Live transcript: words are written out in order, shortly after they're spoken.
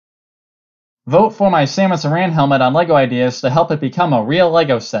Vote for my Samus Aran helmet on LEGO Ideas to help it become a real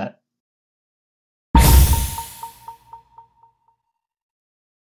LEGO set.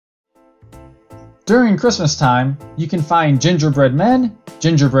 During Christmas time, you can find gingerbread men,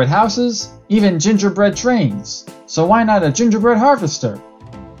 gingerbread houses, even gingerbread trains. So why not a gingerbread harvester?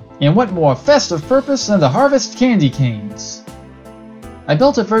 And what more festive purpose than to harvest candy canes? I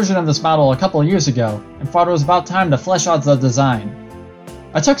built a version of this model a couple years ago and thought it was about time to flesh out the design.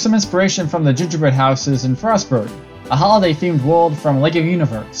 I took some inspiration from the gingerbread houses in Frostburg, a holiday-themed world from LEGO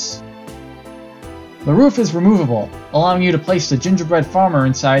Universe. The roof is removable, allowing you to place the gingerbread farmer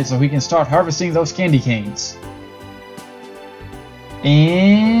inside so he can start harvesting those candy canes.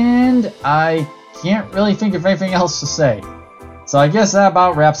 And I can't really think of anything else to say, so I guess that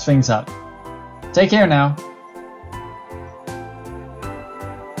about wraps things up. Take care now.